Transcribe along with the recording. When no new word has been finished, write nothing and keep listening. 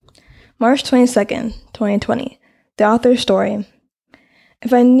March 22nd, 2020. The author's story.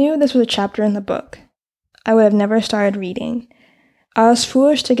 If I knew this was a chapter in the book, I would have never started reading. I was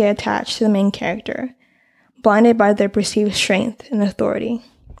foolish to get attached to the main character, blinded by their perceived strength and authority.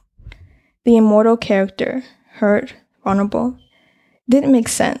 The immortal character, hurt, vulnerable, didn't make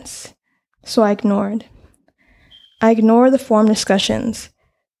sense, so I ignored. I ignored the forum discussions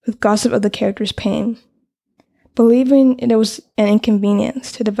with gossip of the character's pain, believing it was an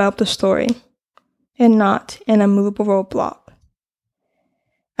inconvenience to develop the story and not an immovable roadblock.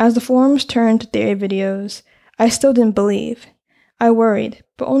 As the forums turned to theory videos, I still didn't believe. I worried,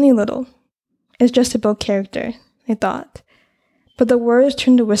 but only a little. It's just to build character, I thought. But the words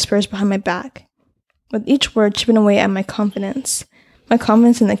turned to whispers behind my back, with each word chipping away at my confidence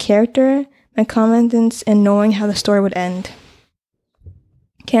in the character, my confidence in knowing how the story would end.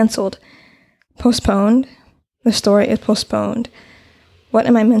 Cancelled. Postponed. The story is postponed. What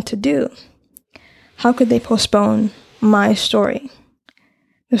am I meant to do? How could they postpone my story?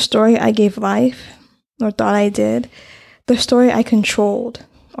 The story I gave life, or thought I did. The story I controlled,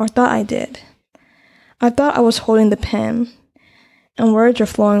 or thought I did. I thought I was holding the pen, and words were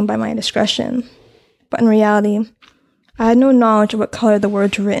flowing by my discretion. But in reality, I had no knowledge of what color the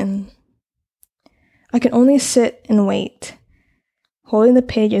words were written. I could only sit and wait, holding the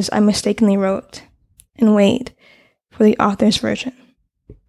pages I mistakenly wrote, and wait for the author's version.